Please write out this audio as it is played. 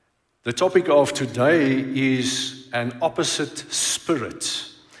The topic of today is an opposite spirit,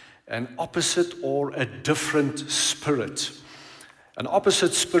 an opposite or a different spirit, an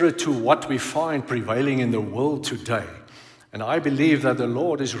opposite spirit to what we find prevailing in the world today. And I believe that the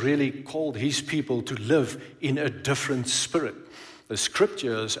Lord has really called His people to live in a different spirit. The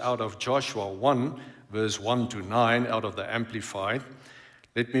scriptures out of Joshua 1, verse 1 to 9, out of the Amplified.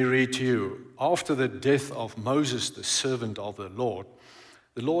 Let me read to you. After the death of Moses, the servant of the Lord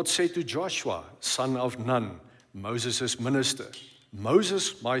said to Joshua, son of Nun, Moses' minister,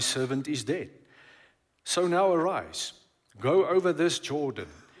 Moses, my servant, is dead. So now arise, go over this Jordan,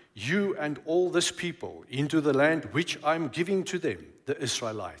 you and all this people, into the land which I'm giving to them, the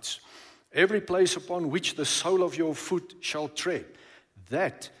Israelites. Every place upon which the sole of your foot shall tread,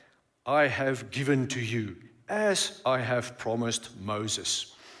 that I have given to you, as I have promised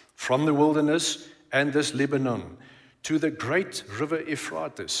Moses. From the wilderness and this Lebanon, to the great river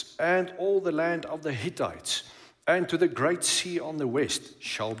Euphrates, and all the land of the Hittites, and to the great sea on the west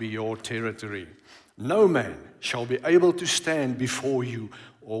shall be your territory. No man shall be able to stand before you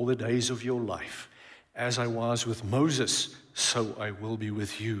all the days of your life. As I was with Moses, so I will be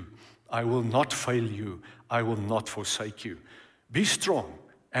with you. I will not fail you. I will not forsake you. Be strong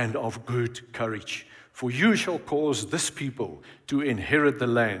and of good courage, for you shall cause this people to inherit the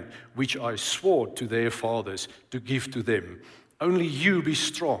land which I swore to their fathers to give to them. Only you be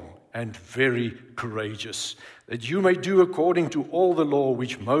strong and very courageous, that you may do according to all the law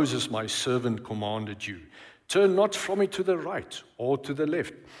which Moses my servant commanded you. Turn not from it to the right or to the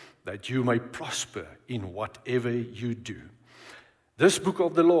left, that you may prosper in whatever you do. This book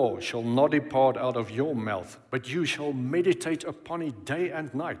of the law shall not depart out of your mouth, but you shall meditate upon it day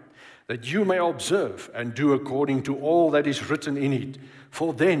and night, that you may observe and do according to all that is written in it.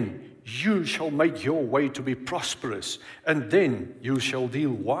 For then you shall make your way to be prosperous, and then you shall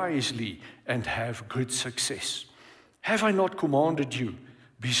deal wisely and have good success. Have I not commanded you?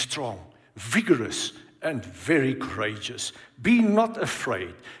 Be strong, vigorous, and very courageous. Be not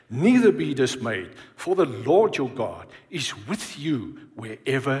afraid, neither be dismayed, for the Lord your God is with you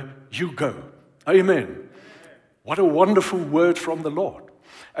wherever you go. Amen. What a wonderful word from the Lord.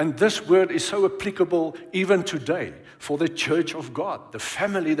 And this word is so applicable even today for the church of God, the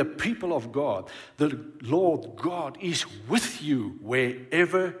family, the people of God. The Lord God is with you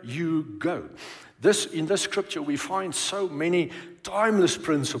wherever you go. In this scripture, we find so many timeless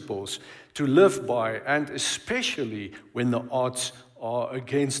principles to live by, and especially when the odds are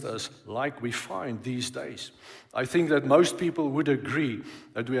against us, like we find these days. I think that most people would agree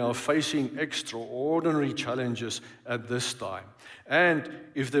that we are facing extraordinary challenges at this time. And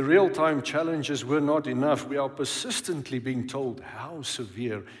if the real-time challenges were not enough, we are persistently being told how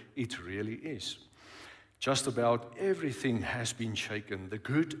severe it really is. Just about everything has been shaken, the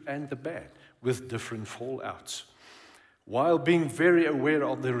good and the bad, with different fallouts. While being very aware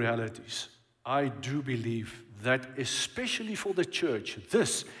of the realities, I do believe that especially for the church,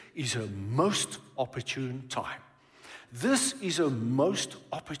 this is a most opportune time. This is a most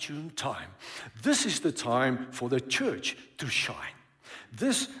opportune time. This is the time for the church to shine.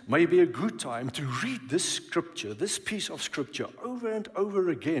 This may be a good time to read this scripture, this piece of scripture, over and over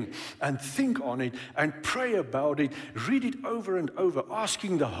again, and think on it and pray about it. Read it over and over,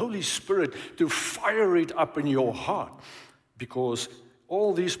 asking the Holy Spirit to fire it up in your heart, because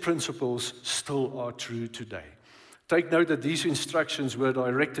all these principles still are true today. Take note that these instructions were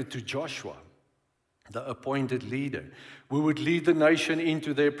directed to Joshua, the appointed leader, who would lead the nation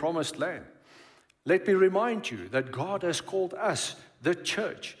into their promised land. Let me remind you that God has called us, the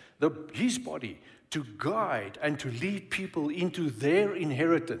church, His body, to guide and to lead people into their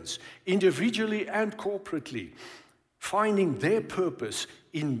inheritance, individually and corporately, finding their purpose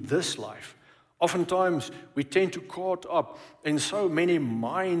in this life. Oftentimes, we tend to caught up in so many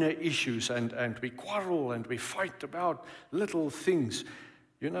minor issues, and we quarrel and we fight about little things.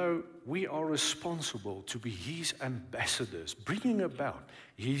 You know, we are responsible to be His ambassadors, bringing about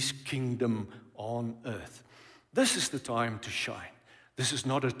His kingdom on earth. This is the time to shine. This is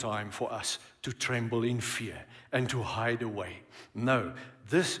not a time for us to tremble in fear and to hide away. No,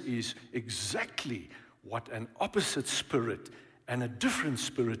 this is exactly what an opposite spirit and a different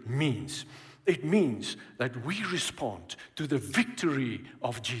spirit means. It means that we respond to the victory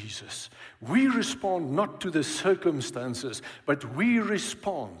of Jesus. We respond not to the circumstances, but we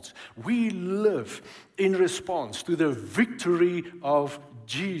respond. We live in response to the victory of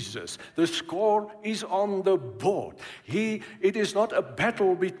Jesus. The score is on the board. It is not a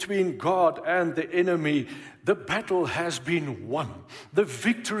battle between God and the enemy. The battle has been won. The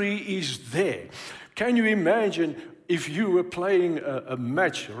victory is there. Can you imagine if you were playing a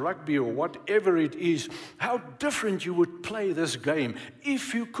match, rugby or whatever it is, how different you would play this game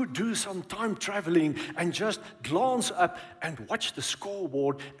if you could do some time traveling and just glance up and watch the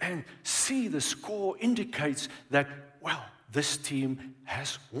scoreboard and see the score indicates that, well, this team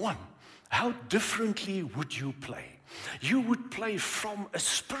has won. How differently would you play? You would play from a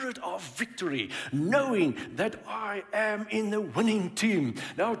spirit of victory, knowing that I am in the winning team.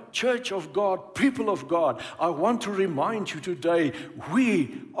 Now, Church of God, people of God, I want to remind you today,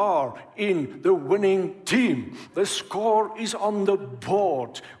 we are in the winning team. The score is on the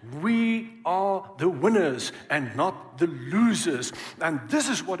board. We are the winners and not the losers. And this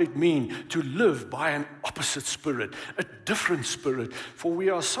is what it means to live by an opposite spirit, a different spirit. For we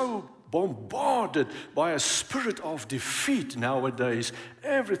are so bombarded by a spirit of defeat nowadays.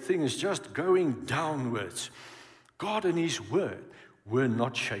 Everything is just going downwards. God and His Word were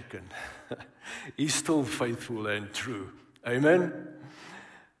not shaken. He's still faithful and true. Amen?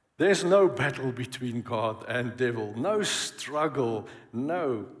 There's no battle between God and devil, no struggle,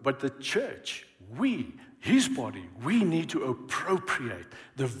 no. But the church, we, His body, we need to appropriate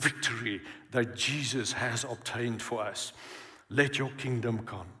the victory that Jesus has obtained for us. Let your kingdom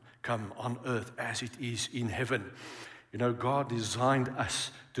come on earth as it is in heaven. You know, God designed us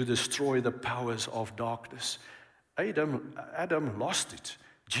to destroy the powers of darkness. Adam lost it.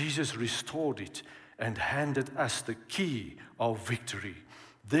 Jesus restored it and handed us the key of victory.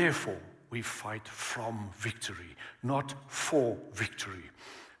 Therefore, we fight from victory, not for victory.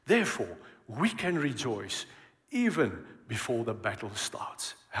 Therefore, we can rejoice even before the battle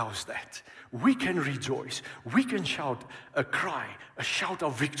starts. How's that? We can rejoice. We can shout a cry, a shout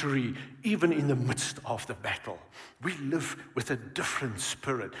of victory, even in the midst of the battle. We live with a different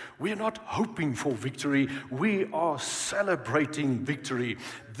spirit. We are not hoping for victory. We are celebrating victory.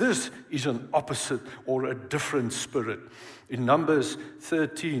 This is an opposite or a different spirit. In Numbers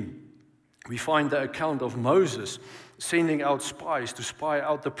 13, we find the account of Moses sending out spies to spy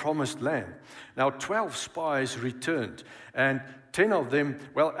out the promised land. Now, 12 spies returned, and 10 of them,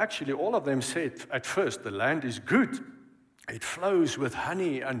 well, actually, all of them said at first, the land is good. It flows with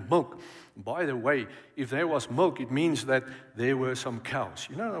honey and milk. By the way, if there was milk, it means that there were some cows.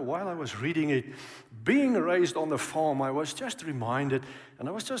 You know, while I was reading it, being raised on the farm, I was just reminded, and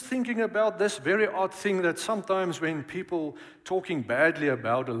I was just thinking about this very odd thing that sometimes when people talking badly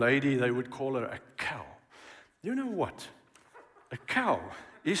about a lady, they would call her a cow. You know what? A cow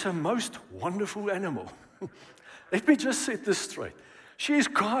is a most wonderful animal. Let me just set this straight. She is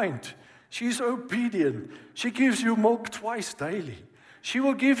kind. She's obedient. She gives you milk twice daily. She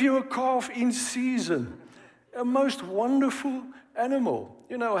will give you a calf in season. A most wonderful animal.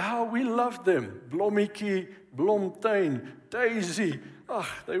 You know how we loved them. Blommetjie, Blomtuin, Daisy.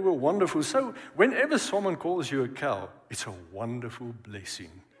 They were wonderful. So whenever someone calls you a cow, it's a wonderful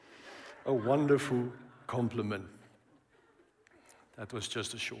blessing. A wonderful compliment. That was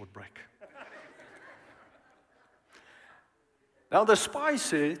just a short break. Now the spy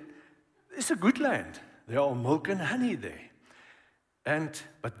said, it's a good land. There are milk and honey there.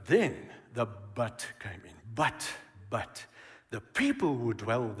 But then the but came in. But the people who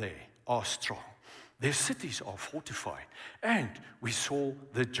dwell there are strong. Their cities are fortified. And we saw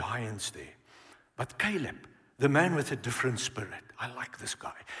the giants there. But Caleb, the man with a different spirit, I like this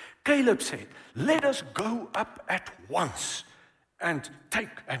guy. Caleb said, let us go up at once and take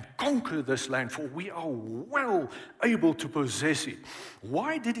and conquer this land, for we are well able to possess it.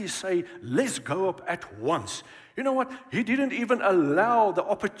 Why did he say, let's go up at once? You know what? He didn't even allow the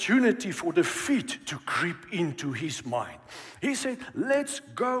opportunity for defeat to creep into his mind. He said, let's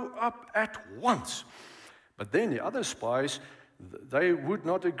go up at once. But then the other spies, they would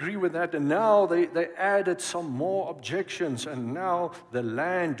not agree with that, and now they added some more objections, and now the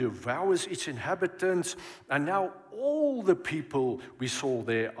land devours its inhabitants, and now all the people we saw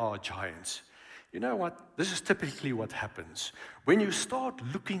there are giants. You know what? This is typically what happens. When you start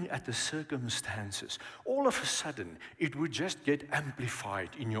looking at the circumstances, all of a sudden, it will just get amplified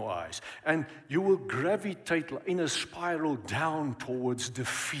in your eyes, and you will gravitate in a spiral down towards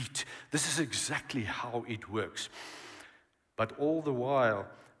defeat. This is exactly how it works. But all the while,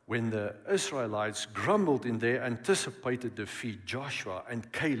 when the Israelites grumbled in their anticipated defeat, Joshua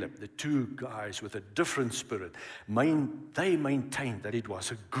and Caleb, the two guys with a different spirit, they maintained that it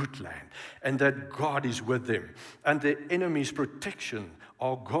was a good land and that God is with them and the enemy's protection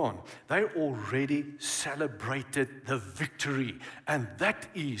are gone. They already celebrated the victory, and that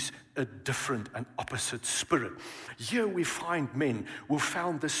is a different and opposite spirit. Here we find men who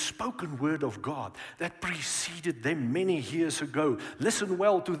found the spoken word of God that preceded them many years ago. Listen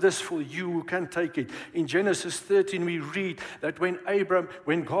well to this for you who can take it. In Genesis 13 we read that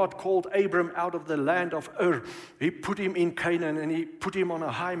when God called Abram out of the land of Ur, he put him in Canaan and he put him on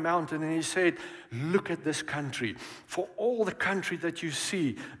a high mountain and he said, look at this country. For all the country that you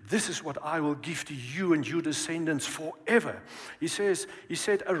see, this is what I will give to you and your descendants forever. He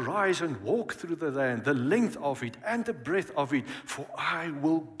said, arise and walk through the land, the length of it and the breadth of it, for I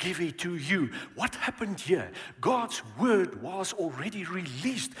will give it to you. What happened here? God's word was already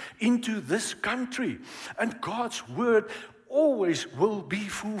released into this country, and God's word always will be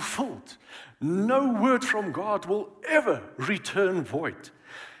fulfilled. No word from God will ever return void.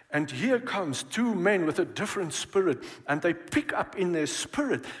 And here comes two men with a different spirit, and they pick up in their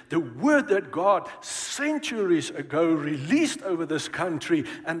spirit the word that God centuries ago released over this country,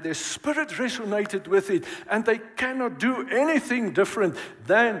 and their spirit resonated with it, and they cannot do anything different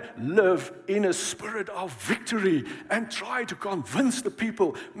than live in a spirit of victory and try to convince the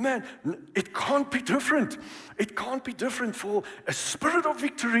people, man, it can't be different. It can't be different, for a spirit of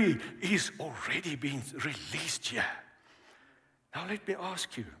victory is already being released here. Now let me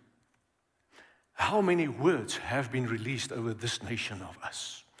ask you, how many words have been released over this nation of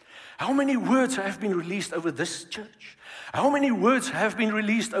us? How many words have been released over this church? How many words have been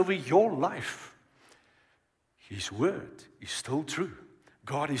released over your life? His word is still true.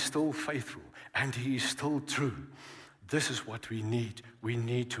 God is still faithful, and He is still true. This is what we need. We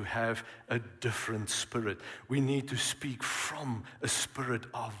need to have a different spirit. We need to speak from a spirit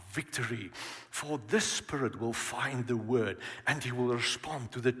of victory. For this spirit will find the word, and he will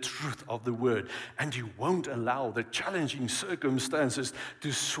respond to the truth of the word, and he won't allow the challenging circumstances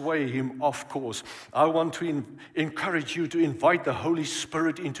to sway him off course. I want to encourage you to invite the Holy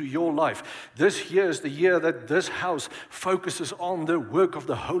Spirit into your life. This year is the year that this house focuses on the work of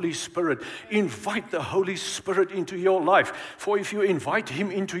the Holy Spirit. Invite the Holy Spirit into your life. For if you invite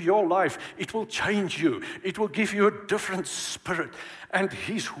Him into your life, it will change you. It will give you a different spirit. And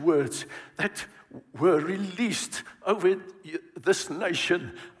His words that were released over this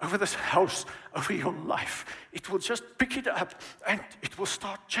nation, over this house, over your life, it will just pick it up and it will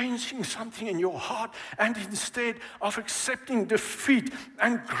start changing something in your heart. And instead of accepting defeat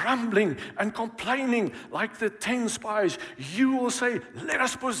and grumbling and complaining like the 10 spies, you will say, let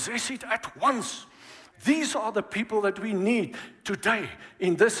us possess it at once. These are the people that we need today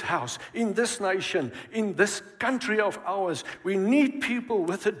in this house, in this nation, in this country of ours. We need people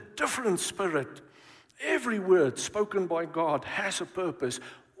with a different spirit. Every word spoken by God has a purpose,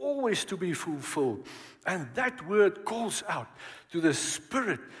 always to be fulfilled. And that word calls out to the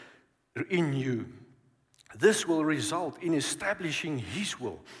Spirit in you. This will result in establishing His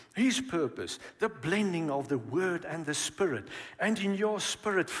will, His purpose, the blending of the Word and the Spirit. And in your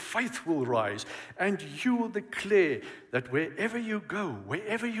spirit, faith will rise, and you will declare that wherever you go,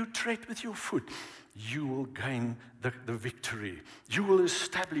 wherever you tread with your foot, you will gain the victory. You will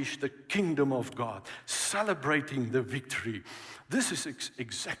establish the kingdom of God, celebrating the victory. This is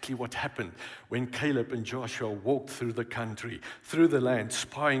exactly what happened when Caleb and Joshua walked through the country, through the land,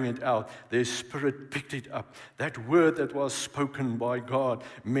 spying it out. Their spirit picked it up. That word that was spoken by God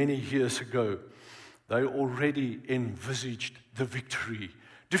many years ago, they already envisaged the victory.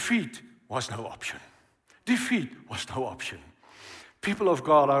 Defeat was no option. Defeat was no option. People of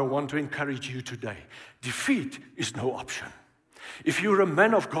God, I want to encourage you today. Defeat is no option. If you're a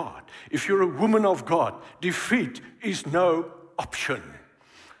man of God, if you're a woman of God, defeat is no option.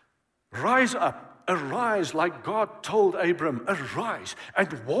 Rise up, arise like God told Abram, arise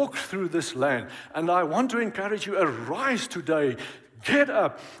and walk through this land. And I want to encourage you, arise today, get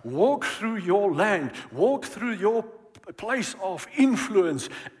up, walk through your land, walk through your place of influence,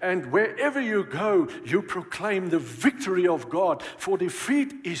 and wherever you go, you proclaim the victory of God, for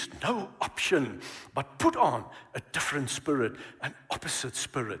defeat is no option, but put on a different spirit, an opposite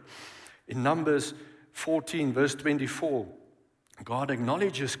spirit. In Numbers 14, verse 24, God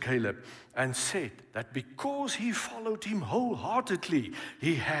acknowledges Caleb and said that because he followed him wholeheartedly,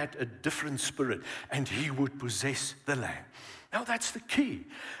 he had a different spirit and he would possess the land. Now that's the key.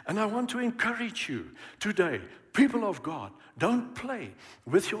 And I want to encourage you today, people of God, don't play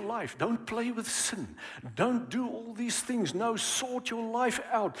with your life. Don't play with sin. Don't do all these things. No, sort your life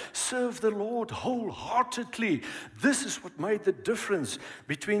out. Serve the Lord wholeheartedly. This is what made the difference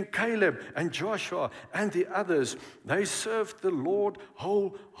between Caleb and Joshua and the others. They served the Lord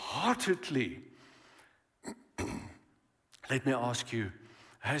wholeheartedly. Let me ask you,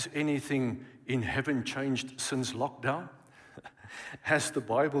 has anything in heaven changed since lockdown? Has the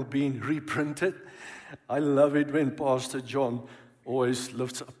Bible been reprinted? I love it when Pastor John always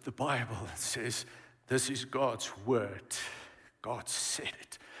lifts up the Bible and says, this is God's word. God said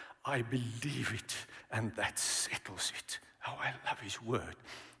it. I believe it, and that settles it. Oh, I love his word.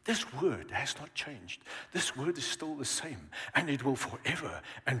 This word has not changed. This word is still the same, and it will forever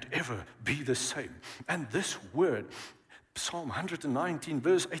and ever be the same. And this word, Psalm 119,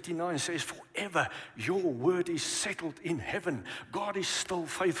 verse 89 says, forever your word is settled in heaven. God is still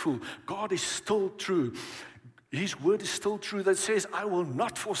faithful. God is still true. His word is still true that says, I will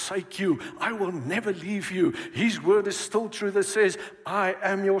not forsake you. I will never leave you. His word is still true that says, I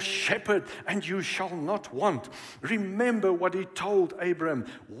am your shepherd and you shall not want. Remember what he told Abraham,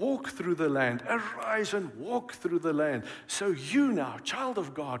 walk through the land, arise and walk through the land. So you now, child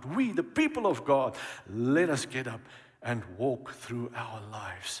of God, we, the people of God, let us get up and walk through our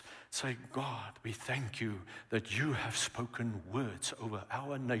lives. Say, God, we thank you that you have spoken words over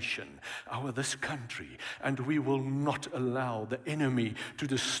our nation, this country, and we will not allow the enemy to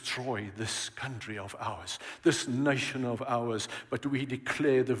destroy this country of ours, this nation of ours, but we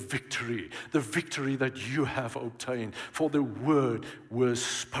declare the victory that you have obtained. For the word was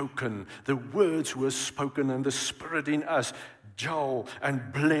spoken, the words were spoken, and the Spirit in us gel and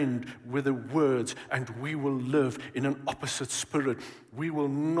blend with the words, and we will live in an opposite spirit. We will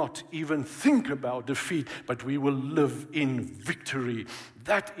not even think about defeat, but we will live in victory.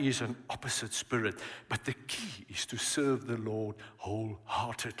 That is an opposite spirit. But the key is to serve the Lord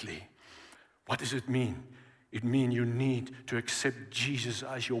wholeheartedly. What does it mean? It means you need to accept Jesus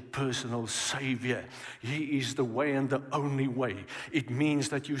as your personal Savior. He is the way and the only way. It means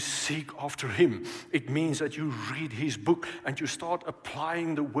that you seek after Him. It means that you read His book and you start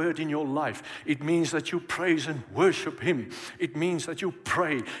applying the Word in your life. It means that you praise and worship Him. It means that you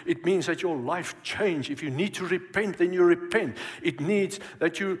pray. It means that your life changes. If you need to repent, then you repent. It needs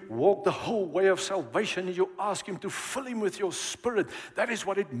that you walk the whole way of salvation and you ask Him to fill Him with your Spirit. That is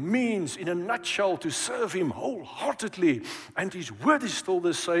what it means in a nutshell to serve Him wholeheartedly, and His word is still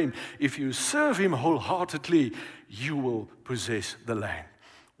the same. If you serve Him wholeheartedly, you will possess the land.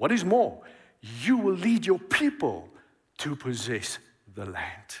 What is more, you will lead your people to possess the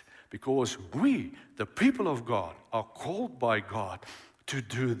land, because we, the people of God, are called by God to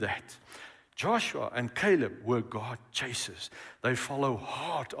do that. Joshua and Caleb were God chasers. They follow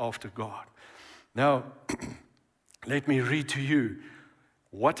hard after God. Now, let me read to you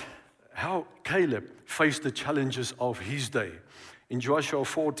how Caleb faced the challenges of his day. In Joshua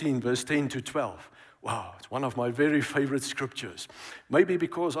 14, verse 10 to 12. Wow, it's one of my very favorite scriptures. Maybe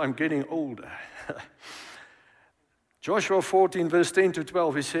because I'm getting older. Joshua 14, verse 10 to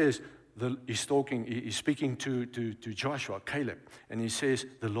 12, he says, he's speaking to Joshua, Caleb, and he says,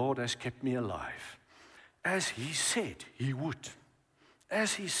 the Lord has kept me alive, as He said He would.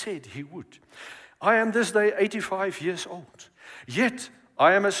 As He said He would. I am this day 85 years old, yet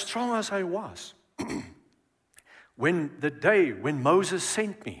I am as strong as I was when Moses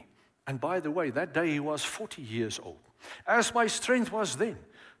sent me. And by the way, that day he was 40 years old. As my strength was then,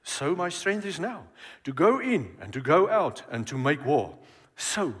 so my strength is now, to go in and to go out and to make war.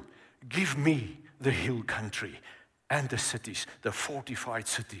 So give me the hill country and the cities, the fortified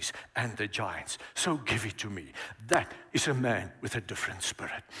cities and the giants. So give it to me. That is a man with a different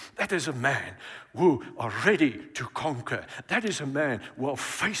spirit. That is a man who are ready to conquer. That is a man who are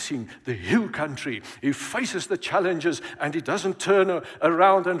facing the hill country. He faces the challenges and he doesn't turn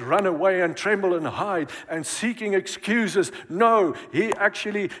around and run away and tremble and hide and seeking excuses. No,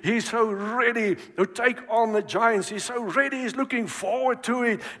 he's so ready to take on the giants. He's so ready. He's looking forward to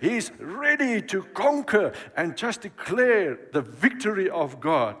it. He's ready to conquer and just declare the victory of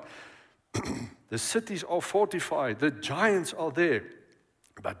God. The cities are fortified. The giants are there.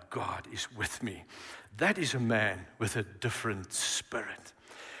 But God is with me. That is a man with a different spirit.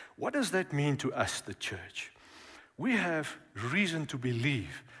 What does that mean to us, the church? We have reason to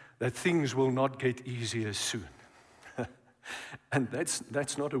believe that things will not get easier soon. And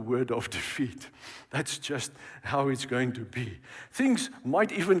that's not a word of defeat. That's just how it's going to be. Things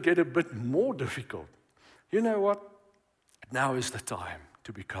might even get a bit more difficult. You know what? Now is the time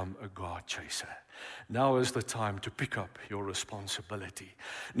to become a God chaser. Now is the time to pick up your responsibility.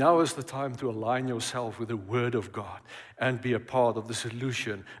 Now is the time to align yourself with the Word of God and be a part of the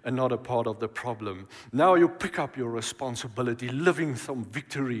solution and not a part of the problem. Now you pick up your responsibility, living some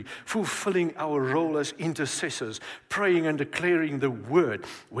victory, fulfilling our role as intercessors, praying and declaring the Word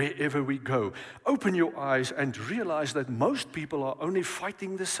wherever we go. Open your eyes and realize that most people are only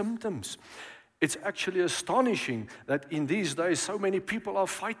fighting the symptoms. It's actually astonishing that in these days so many people are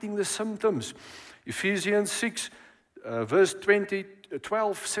fighting the symptoms. Ephesians 6, Verse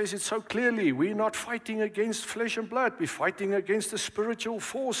 12 says it so clearly. We're not fighting against flesh and blood. We're fighting against the spiritual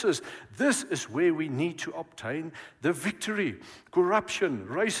forces. This is where we need to obtain the victory. Corruption,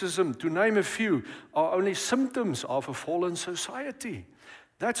 racism, to name a few, are only symptoms of a fallen society.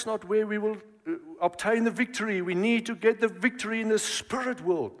 That's not where we will obtain the victory. We need to get the victory in the spirit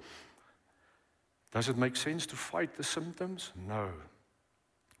world. Does it make sense to fight the symptoms? No.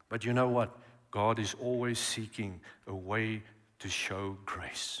 But you know what? God is always seeking a way to show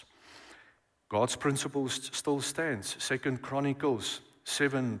grace. God's principle still stands. 2 Chronicles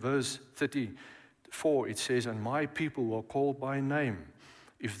 7 verse 34, it says, "And my people are called by name.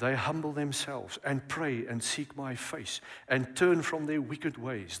 If they humble themselves and pray and seek my face and turn from their wicked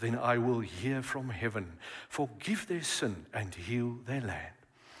ways, then I will hear from heaven, forgive their sin and heal their land."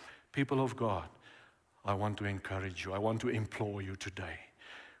 People of God, I want to encourage you. I want to implore you today.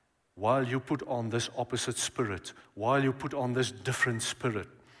 While you put on this opposite spirit, while you put on this different spirit,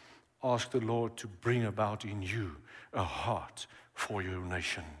 ask the Lord to bring about in you a heart for your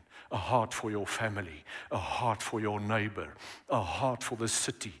nation, a heart for your family, a heart for your neighbor, a heart for the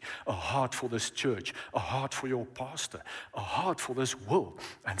city, a heart for this church, a heart for your pastor, a heart for this world,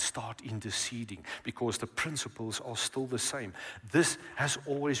 and start interceding, because the principles are still the same. This has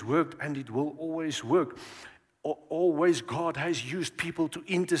always worked, and it will always work. Always God has used people to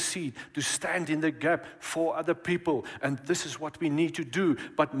intercede, to stand in the gap for other people. And this is what we need to do.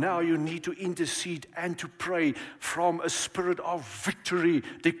 But now you need to intercede and to pray from a spirit of victory,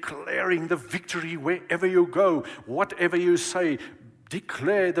 declaring the victory wherever you go. Whatever you say,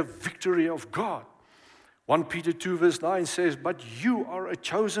 declare the victory of God. 1 Peter 2 verse 9 says, "But you are a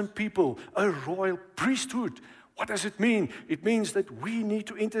chosen people, a royal priesthood." What does it mean? It means that we need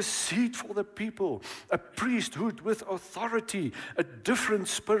to intercede for the people, a priesthood with authority, a different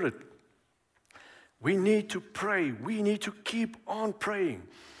spirit. We need to pray. We need to keep on praying.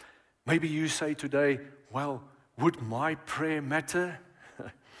 Maybe you say today, well, would my prayer matter?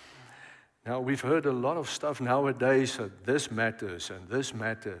 Now, we've heard a lot of stuff nowadays that this matters, and this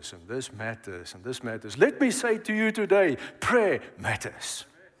matters, and this matters, and this matters. Let me say to you today, prayer matters.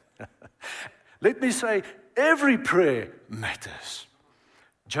 Let me say, every prayer matters.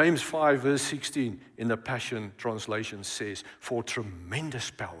 James 5 verse 16 in the Passion Translation says, "For tremendous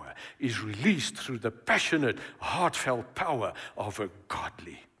power is released through the passionate, heartfelt power of a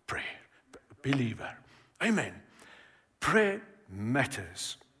godly prayer believer." Amen. Prayer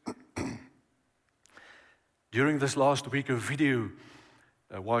matters. During this last week, a video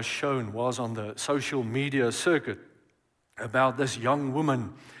was on the social media circuit about this young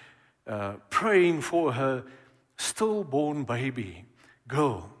woman praying for her stillborn baby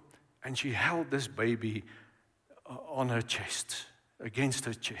girl, and she held this baby on her chest, against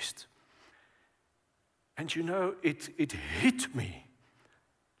her chest. And you know, it hit me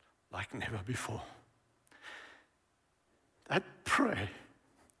like never before. That prayer,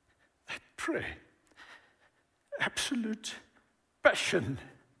 absolute passion,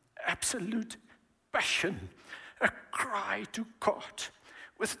 a cry to God,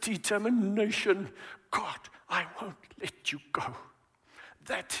 with determination, "God, I won't let you go."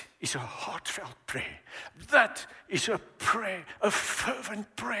 That is a heartfelt prayer. That is a prayer, a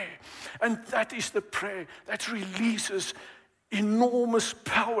fervent prayer. And that is the prayer that releases enormous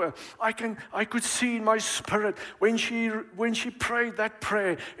power. I could see in my spirit when she prayed that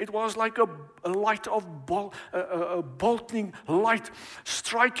prayer, it was like a light of a bolting light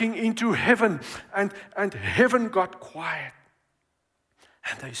striking into heaven, and heaven got quiet.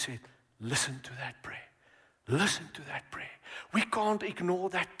 And they said, "Listen to that prayer. Listen to that prayer. We can't ignore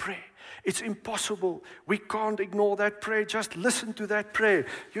that prayer. It's impossible. We can't ignore that prayer. Just listen to that prayer."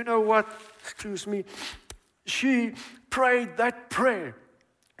 You know what? Excuse me. She prayed that prayer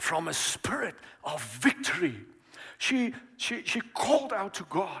from a spirit of victory. She called out to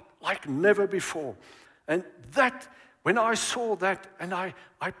God like never before. And that, when I saw that and I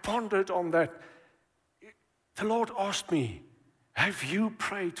pondered on that, the Lord asked me, "Have you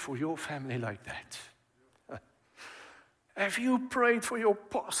prayed for your family like that? Have you prayed for your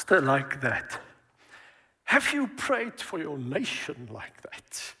pastor like that? Have you prayed for your nation like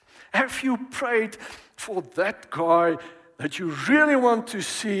that? Have you prayed for that guy that you really want to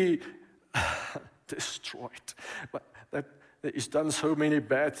see destroyed, but that he's done so many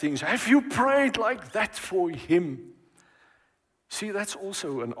bad things? Have you prayed like that for him?" See, that's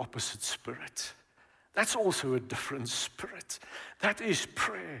also an opposite spirit. That's also a different spirit. That is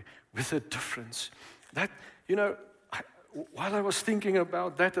prayer with a difference. That, you know, while I was thinking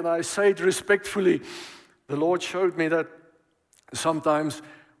about that, and I say it respectfully, the Lord showed me that sometimes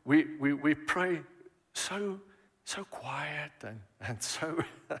we pray so so quiet and so,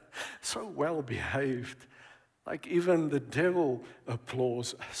 so well behaved. Like even the devil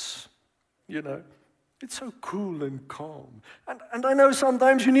applauds us, you know. It's so cool and calm. And I know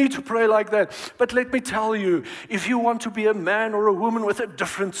sometimes you need to pray like that. But let me tell you, if you want to be a man or a woman with a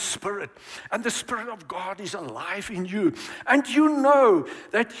different spirit, and the Spirit of God is alive in you, and you know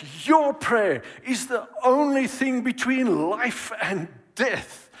that your prayer is the only thing between life and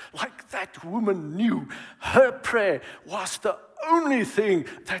death, like that woman knew, her prayer was the only thing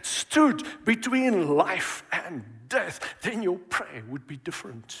that stood between life and death, then your prayer would be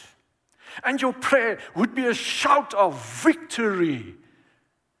different. And your prayer would be a shout of victory.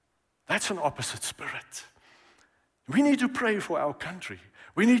 That's an opposite spirit. We need to pray for our country.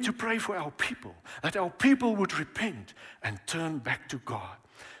 We need to pray for our people, that our people would repent and turn back to God.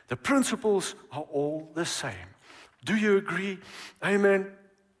 The principles are all the same. Do you agree? Amen.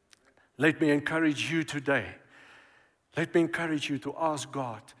 Let me encourage you today. Let me encourage you to ask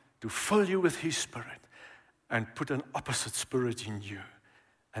God to fill you with His Spirit and put an opposite spirit in you,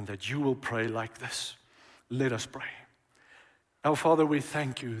 and that you will pray like this. Let us pray. Our Father, we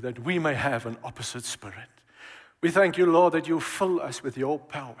thank you that we may have an opposite spirit. We thank you, Lord, that you fill us with your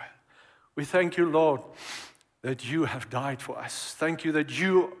power. We thank you, Lord, that you have died for us. Thank you that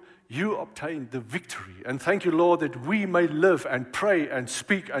you obtained the victory. And thank you, Lord, that we may live and pray and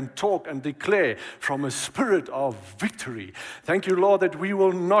speak and talk and declare from a spirit of victory. Thank you, Lord, that we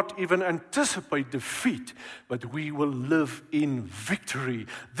will not even anticipate defeat, but we will live in victory.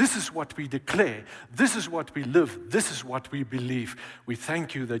 This is what we declare. This is what we live. This is what we believe. We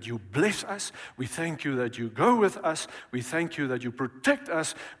thank you that you bless us. We thank you that you go with us. We thank you that you protect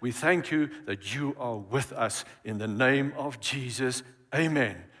us. We thank you that you are with us. In the name of Jesus,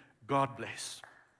 amen. God bless.